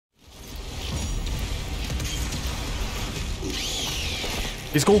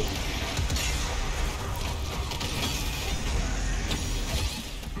He's cool.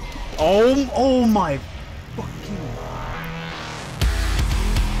 Oh my fucking.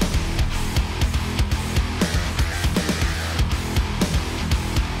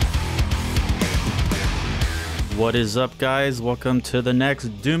 What is up, guys? Welcome to the next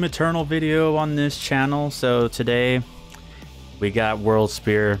Doom Eternal video on this channel. So today we got World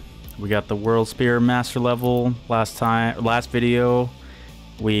Spear. We got the World Spear master level. Last video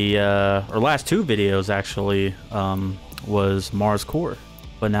we or last two videos actually was Mars Core,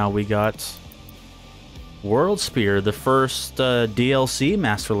 but now we got World Spear, the first DLC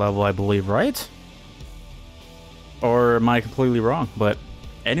master level, I believe, right? Or am I completely wrong? But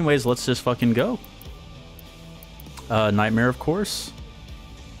anyways, let's just fucking go. Nightmare, of course.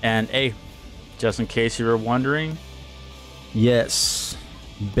 And hey, just in case you were wondering, yes,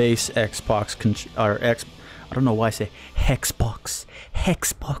 base Xbox I don't know why I say Hexbox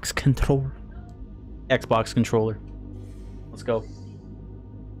controller. Xbox controller. Let's go.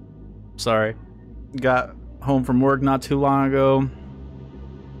 Sorry, got home from work not too long ago.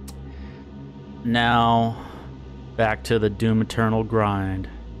 Now back to the Doom Eternal grind.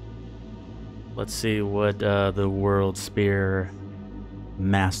 Let's see what the World Spear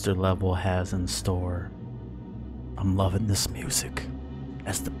master level has in store. I'm loving this music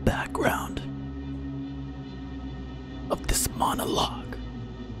as the background of this monologue.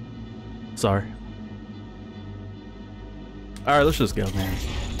 Sorry. Alright, let's just go, man.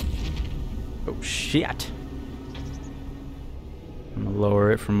 Oh, shit. I'm gonna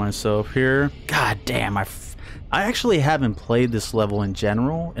lower it for myself here. God damn, I actually haven't played this level in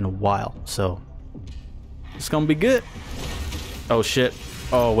general in a while, so it's gonna be good. Oh shit.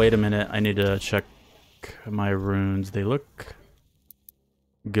 Oh, wait a minute. I need to check my runes. They look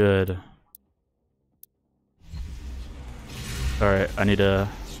good. Alright, I need to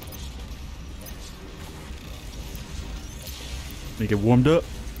get warmed up.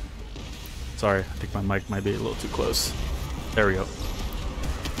 Sorry, I think my mic might be a little too close. There we go.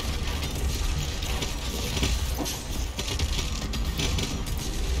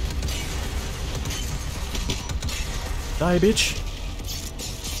 Die, bitch.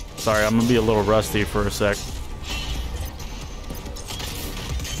 Sorry, I'm gonna be a little rusty for a sec.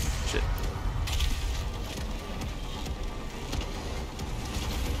 Shit.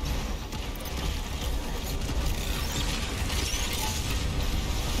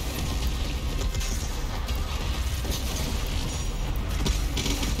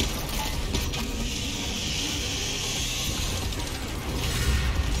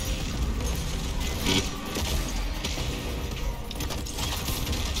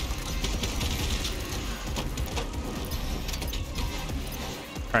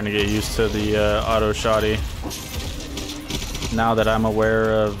 Trying to get used to the auto shotty. Now that I'm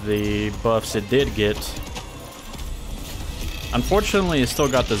aware of the buffs it did get. Unfortunately, it still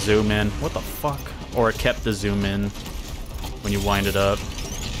got the zoom in. What the fuck? Or it kept the zoom in when you wind it up.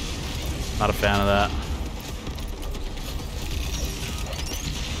 Not a fan of that.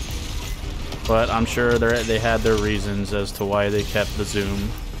 But I'm sure they had their reasons as to why they kept the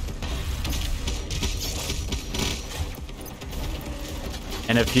zoom.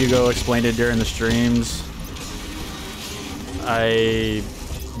 And if Hugo explained it during the streams, I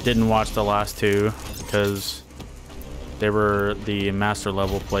didn't watch the last two because they were the master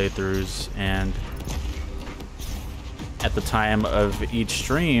level playthroughs, and at the time of each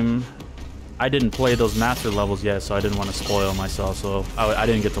stream, I didn't play those master levels yet, so I didn't want to spoil myself, so I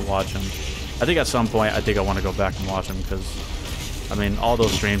didn't get to watch them. I think at some point, I think I want to go back and watch them because, I mean, all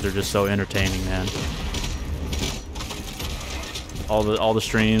those streams are just so entertaining, man. All the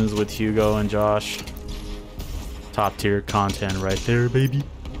streams with Hugo and Josh, top tier content right there, baby.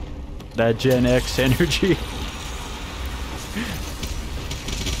 That Gen X energy.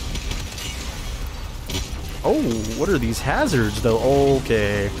 Oh, what are these hazards though?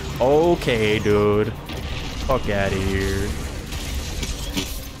 Okay, dude. Fuck out of here.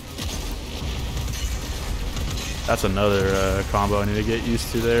 That's another combo I need to get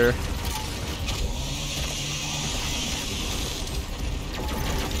used to there.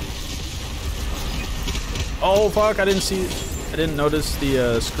 Oh fuck, I didn't notice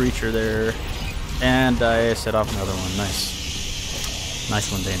the screecher there. And I set off another one. Nice.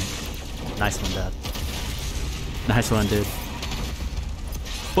 Nice one, Dayniq. Nice one, Dad. Nice one, dude.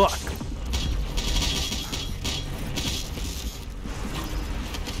 Fuck.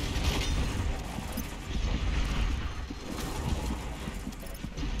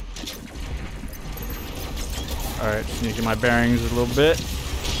 Alright, just need to get my bearings a little bit.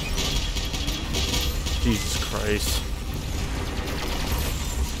 Jesus Christ.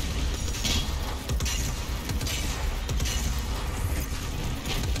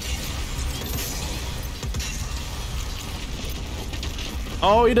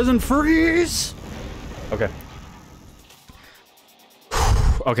 Oh, he doesn't freeze. Okay.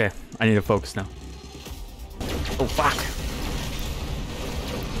 Okay, I need to focus now. Oh, fuck.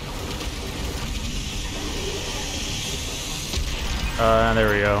 There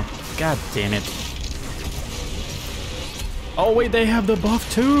we go. God damn it. Oh, wait, they have the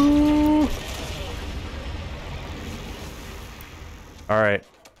buff too. All right.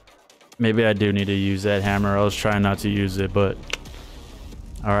 Maybe I do need to use that hammer. I was trying not to use it, but...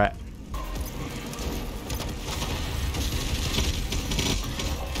 All right.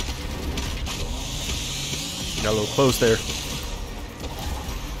 Got a little close there.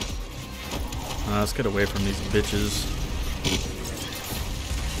 Let's get away from these bitches.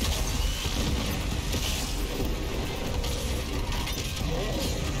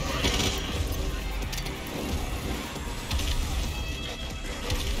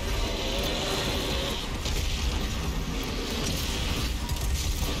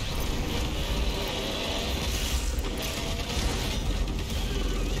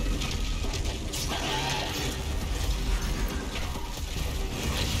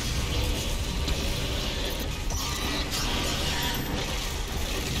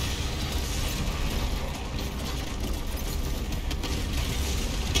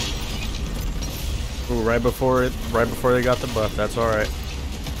 Ooh, right before they got the buff. That's all right.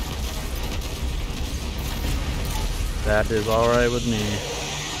 That is all right with me.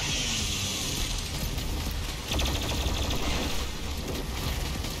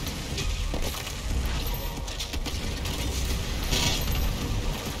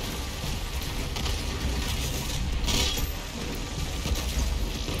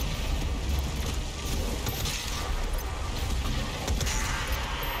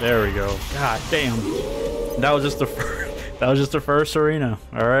 There we go. God damn. That was just the first, that was just the first arena.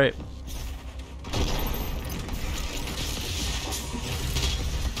 All right.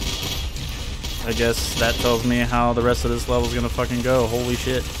 I guess that tells me how the rest of this level is gonna fucking go. Holy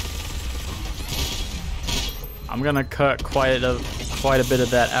shit. I'm gonna cut quite a bit of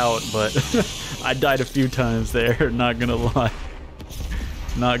that out, but I died a few times there, not gonna lie.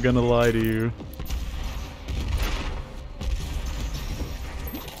 Not gonna lie to you.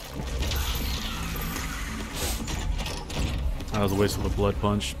 That was a waste of a blood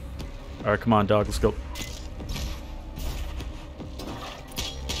punch. Alright, come on, dog, let's go.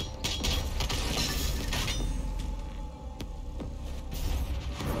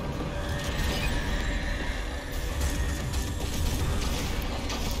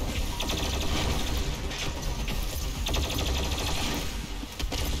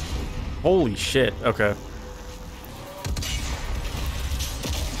 Holy shit, okay.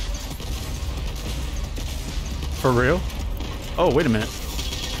 For real? Oh, wait a minute.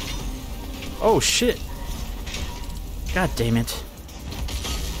 Oh, shit. God damn it.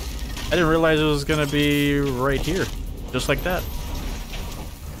 I didn't realize it was gonna be right here. Just like that.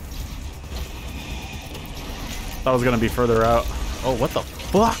 Thought it was gonna be further out. Oh, what the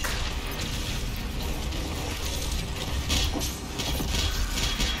fuck?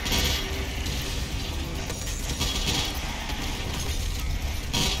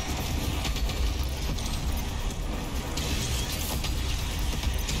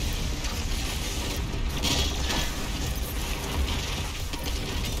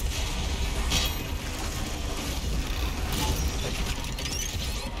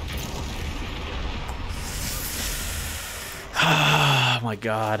 Oh my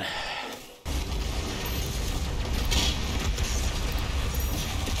god.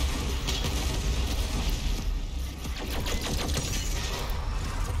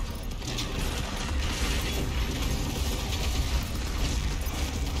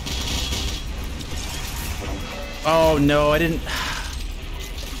 Oh no, I didn't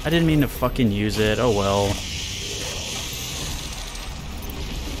mean to fucking use it. Oh well.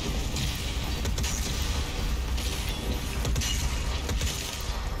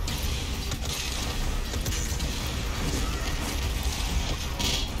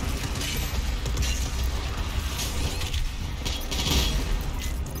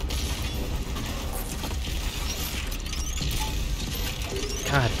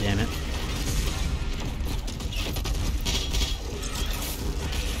 God damn it.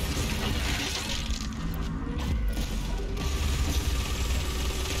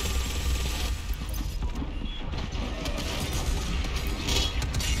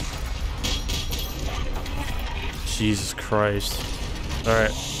 Jesus Christ. All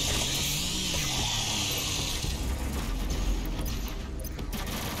right.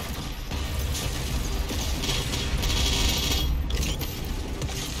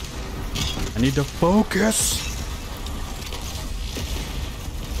 I need to focus.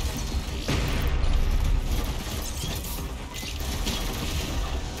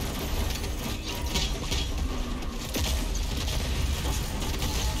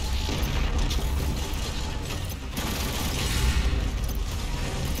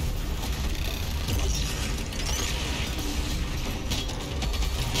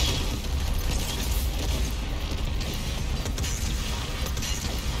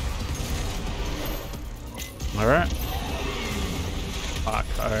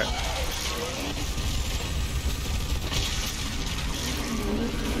 Alright.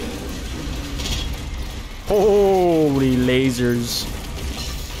 Holy lasers.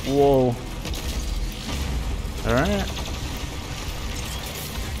 Whoa. Alright.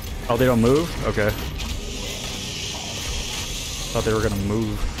 Oh, they don't move? Okay. Thought they were gonna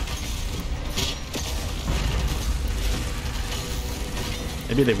move.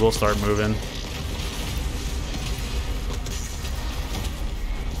 Maybe they will start moving.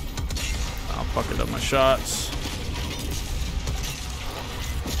 I'll bucket up my shots.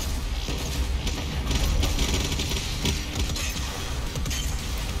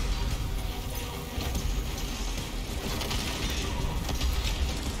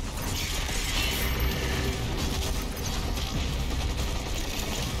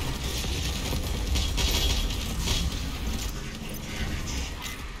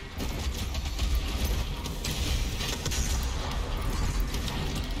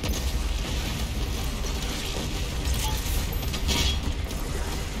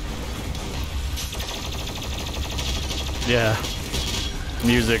 Yeah.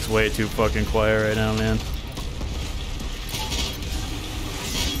 Music's way too fucking quiet right now, man.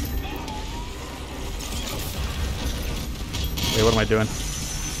 Wait, what am I doing?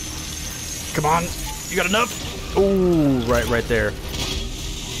 Come on! You got enough? Ooh, right there.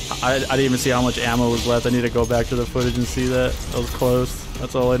 I didn't even see how much ammo was left. I need to go back to the footage and see that. That was close.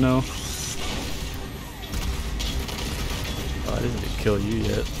 That's all I know. Oh, I didn't kill you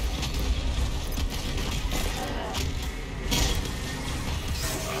yet.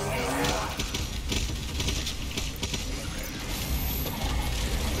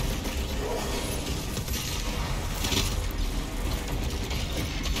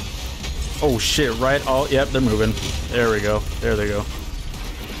 Oh shit, right? Oh, yep, they're moving. There we go. There they go.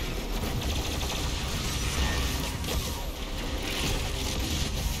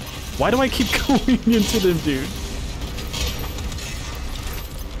 Why do I keep going into them, dude?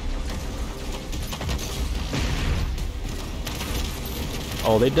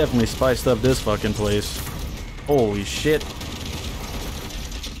 Oh, they definitely spiced up this fucking place. Holy shit.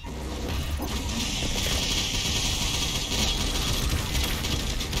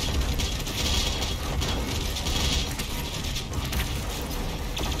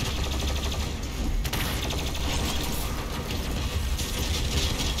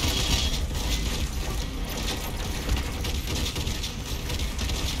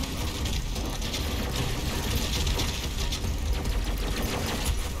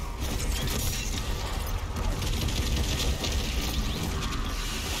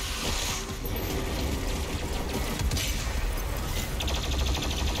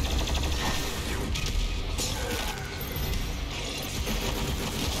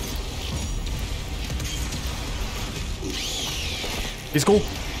 He's cool.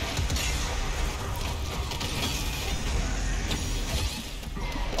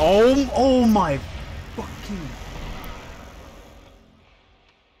 Oh my fucking.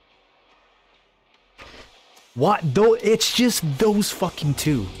 What? Though it's just those fucking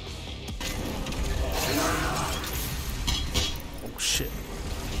two. Oh shit.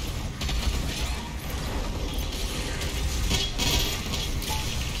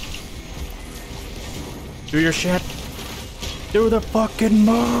 Do your shit. Do the fucking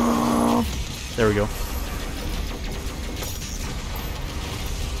move! There we go.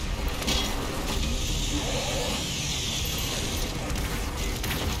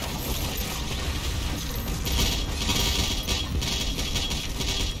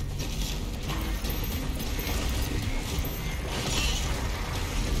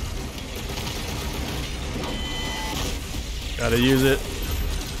 Gotta use it.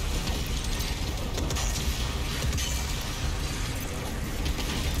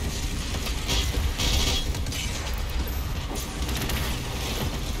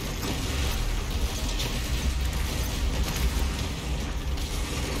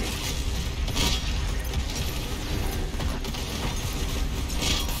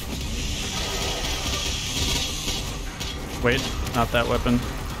 Wait, not that weapon.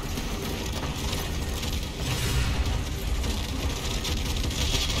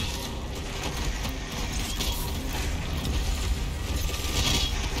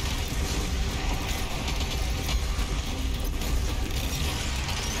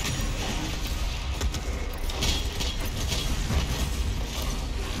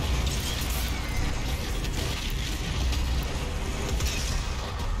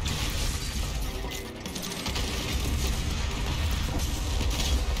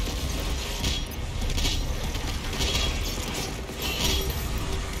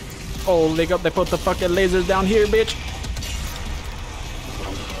 Oh, they put the fucking lasers down here, bitch.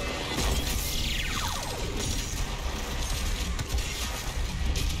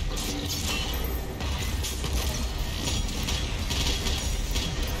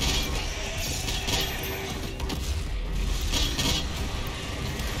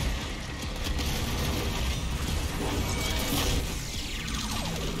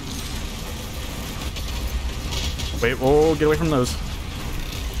 Wait, whoa, get away from those.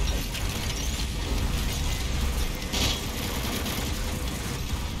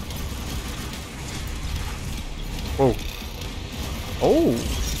 Whoa.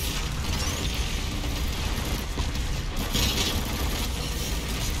 Oh.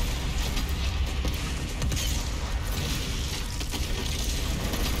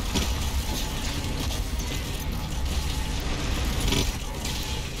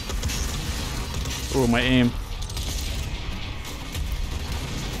 Oh, my aim.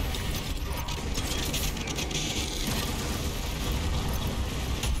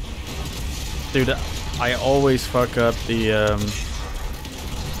 Dude, I always fuck up the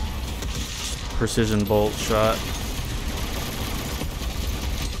precision bolt shot.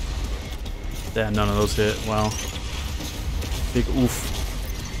 Yeah, none of those hit. Wow. Big oof.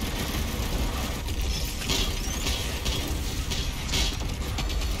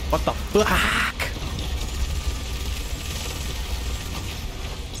 What the fuck?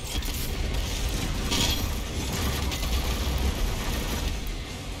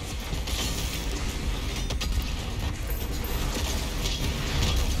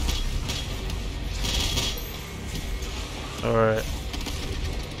 Alright.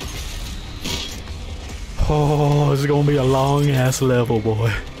 Oh, this is gonna be a long ass level,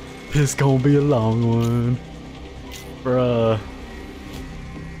 boy. It's gonna be a long one. Bruh.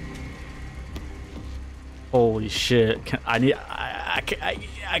 Holy shit. I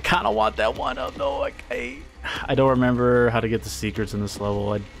kind of want that one up though. I don't remember how to get the secrets in this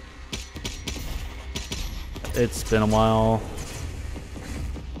level. It's been a while.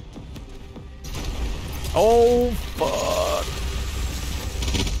 Oh, fuck.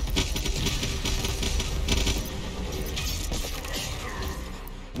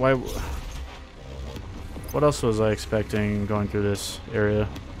 Why? What else was I expecting going through this area?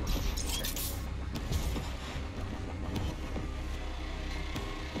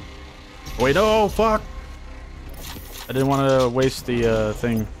 Wait, no, fuck! I didn't want to waste the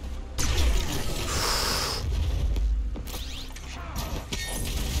thing.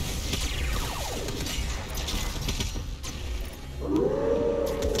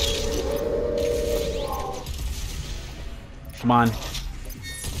 Come on.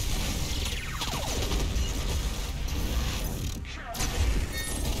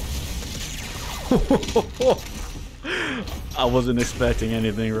 I wasn't expecting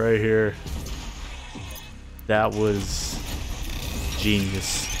anything right here. That was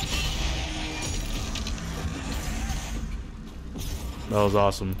genius. That was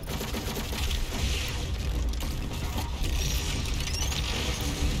awesome.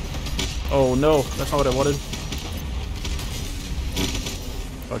 Oh no, that's not what I wanted.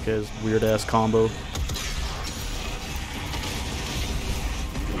 Fuck his weird ass combo.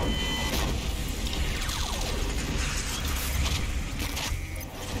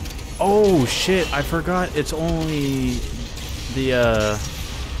 Oh shit, I forgot it's only the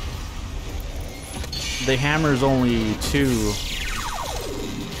hammer's only 2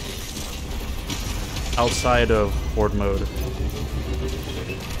 outside of horde mode.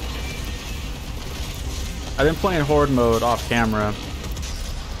 I've been playing horde mode off camera,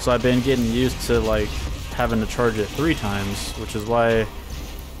 so I've been getting used to like having to charge it 3 times, which is why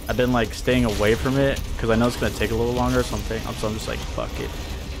I've been like staying away from it, because I know it's gonna take a little longer. So I'm just like, fuck it.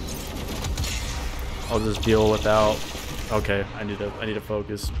 I'll just deal without. Okay, I need to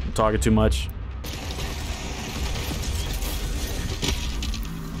focus. I'm talking too much.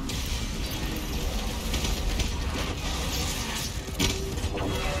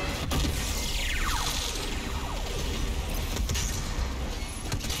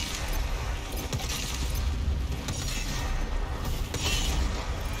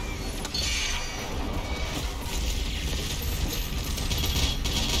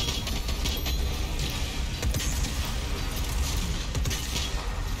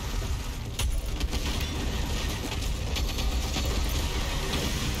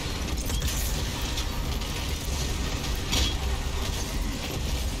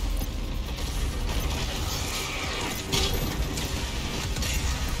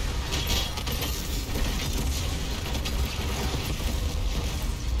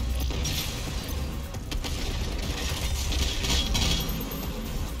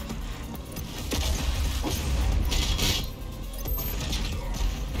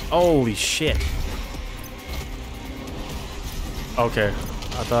 Holy shit. Okay,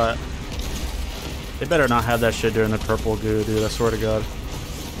 I thought they better not have that shit during the purple goo, dude. I swear to God.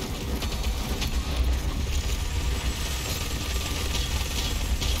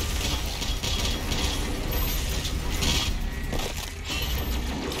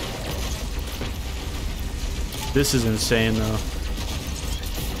 This is insane, though.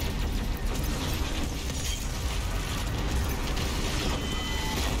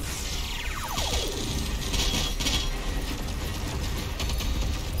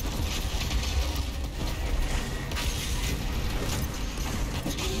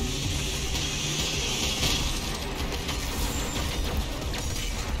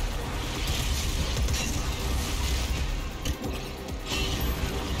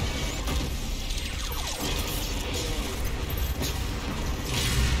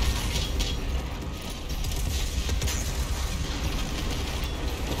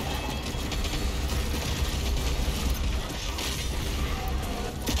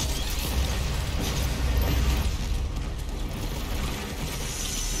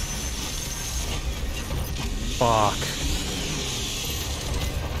 Fuck.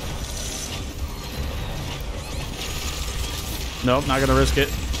 Nope, not gonna risk it.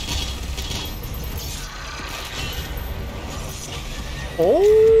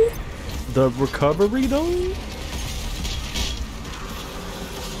 Oh, the recovery though.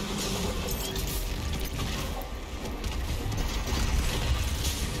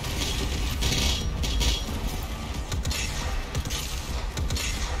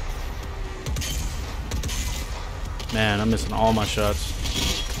 Man, I'm missing all my shots.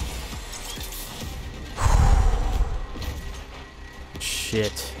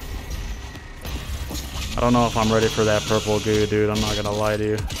 Shit. I don't know if I'm ready for that purple goo, dude. I'm not gonna lie to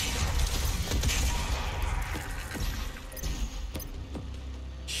you.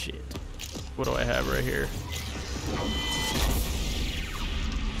 Shit. What do I have right here?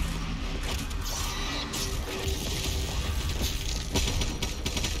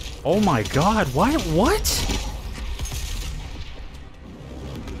 Oh my god, why? What?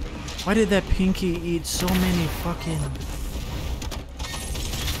 Why did that pinky eat so many fucking...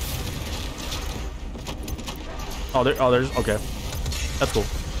 Oh, there's... Okay. That's cool.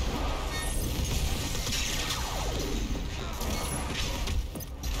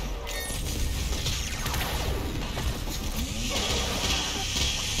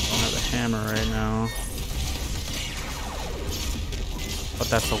 Don't have a hammer right now. But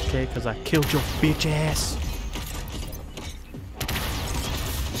that's okay, because I killed your bitch ass.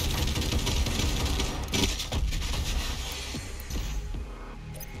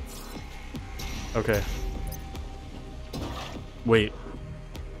 Okay. Wait.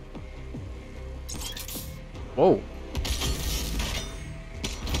 Whoa.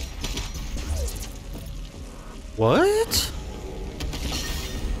 What?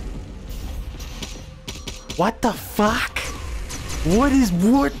 What the fuck? What is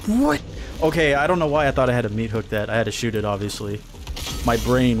what? Okay, I don't know why I thought I had to meat hook that. I had to shoot it, obviously. My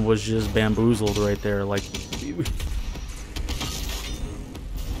brain was just bamboozled right there, like...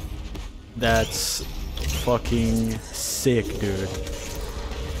 That's fucking sick, dude.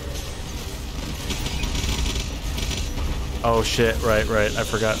 Oh shit, right. I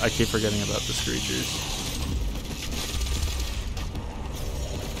forgot. I keep forgetting about the screechers.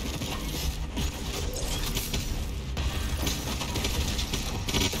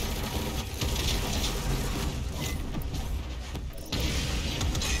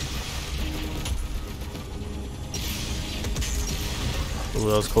 Ooh,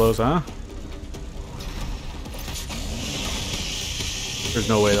 that was close, huh? There's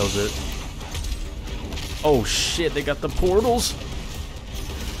no way that was it. Oh shit, they got the portals.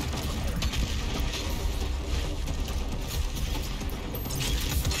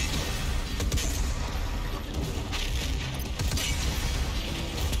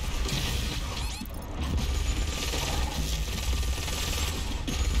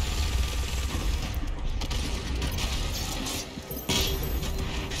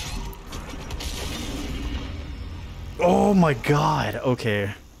 Oh my god,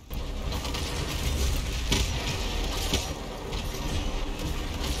 okay.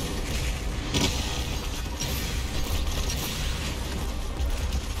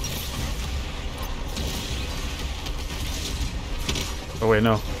 Oh wait,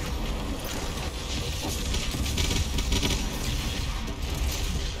 no.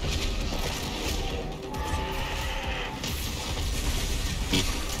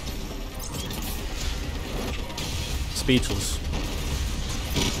 Speechless.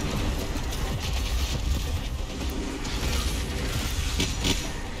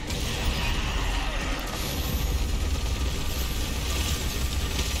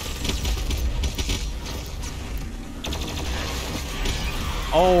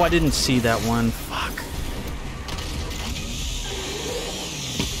 Oh, I didn't see that one. Fuck.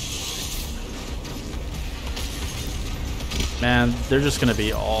 Man, they're just gonna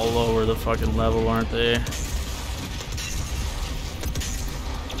be all over the fucking level, aren't they?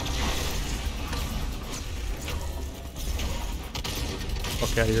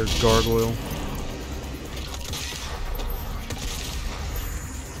 Fuck out of here, gargoyle.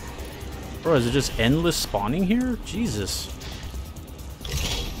 Bro, is it just endless spawning here? Jesus.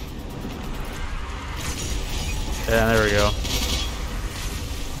 Yeah, there we go.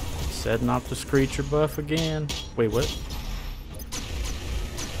 Setting off the Screecher buff again. Wait, what?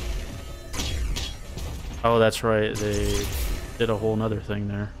 Oh, that's right. They did a whole nother thing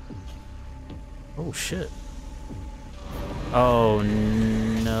there. Oh, shit. Oh,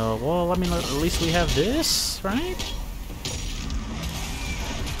 no. Well, I mean, at least we have this, right?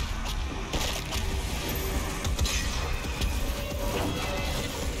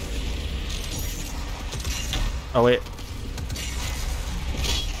 Oh, wait.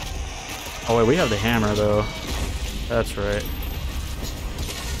 Oh, wait, we have the hammer, though. That's right.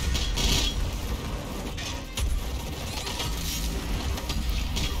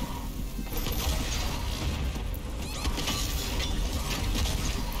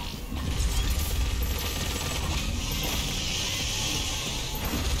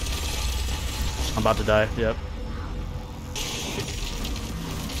 I'm about to die, yep.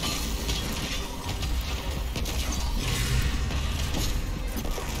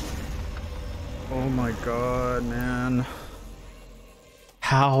 Oh my god, man.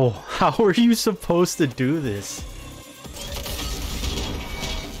 How are you supposed to do this?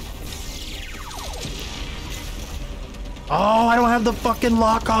 Oh, I don't have the fucking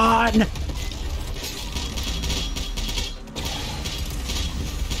lock on!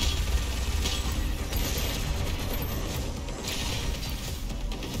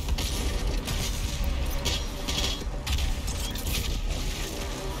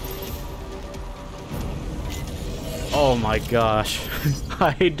 Oh my gosh.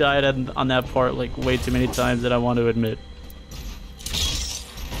 I died on that part like way too many times than I want to admit.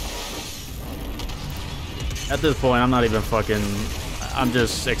 At this point, I'm not even fucking... I'm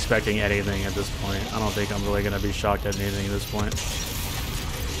just expecting anything at this point. I don't think I'm really gonna be shocked at anything at this point.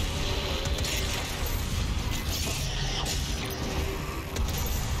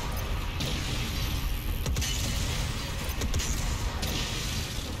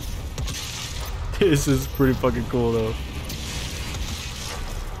 This is pretty fucking cool though.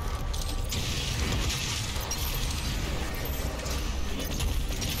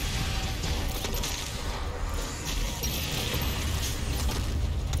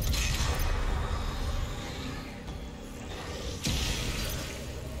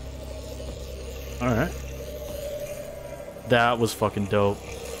 Alright. That was fucking dope.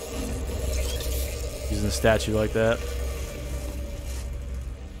 Using a statue like that.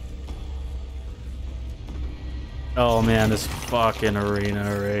 Oh man, this fucking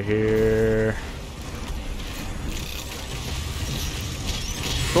arena right here.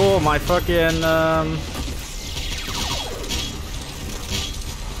 Cool, my fucking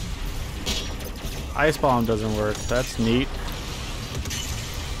ice bomb doesn't work. That's neat.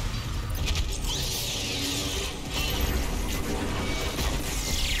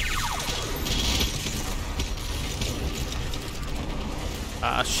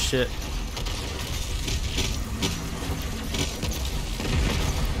 Ah, shit.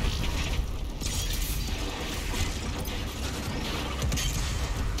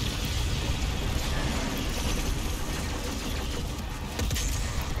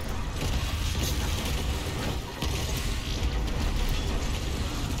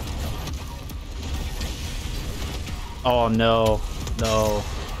 Oh no, no.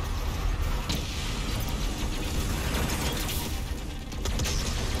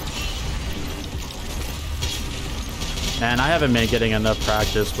 Man, I haven't been getting enough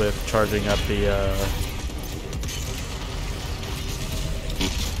practice with charging up the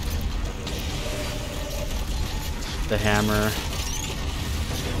hammer.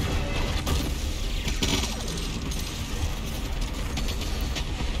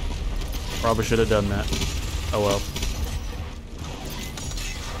 Probably should have done that. Oh well.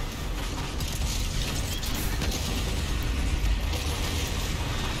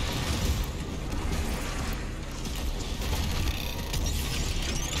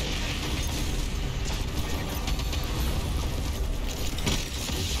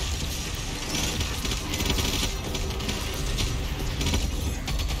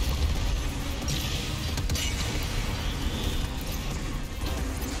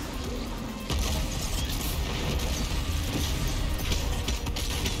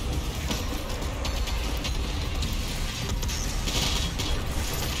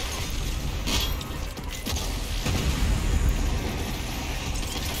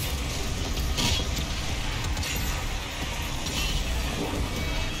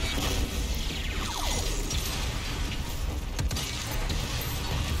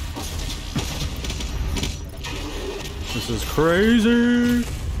 This is crazy.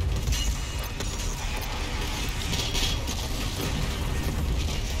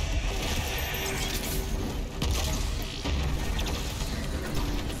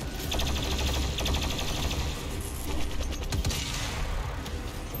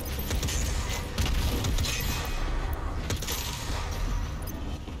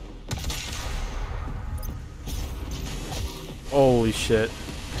 Holy shit.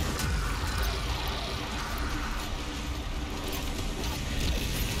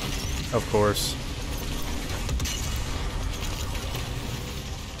 Of course.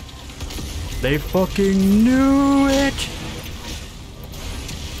 They fucking knew it!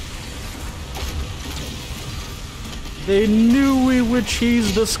 They knew we would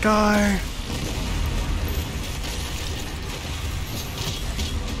cheese the sky!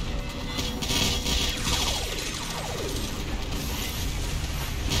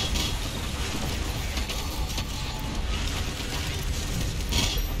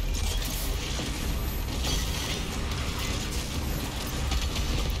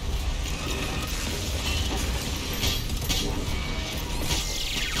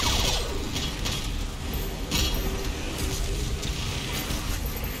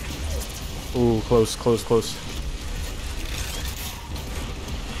 Ooh, close, close, close.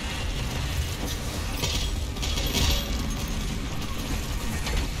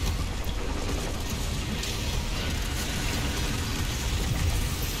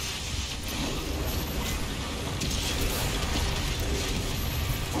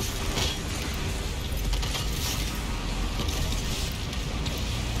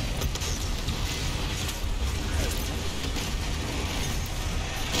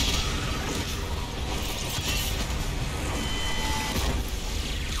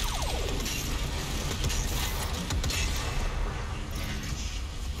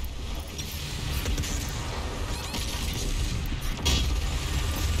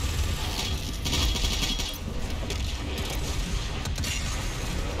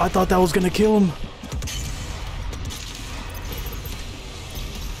 I thought that was gonna kill him.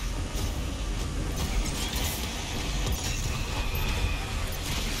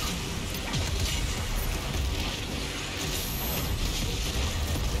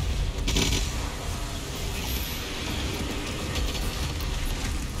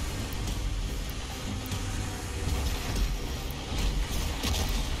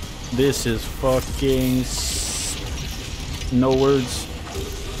 This is fucking no words.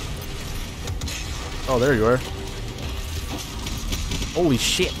 Oh, there you are. Holy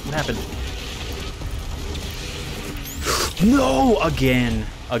shit, what happened? No! Again.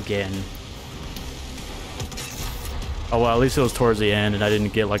 Again. Oh, well, at least it was towards the end and I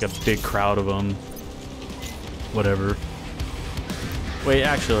didn't get like a big crowd of them. Whatever. Wait,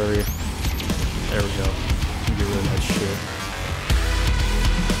 actually. There we go. Get rid of that shit.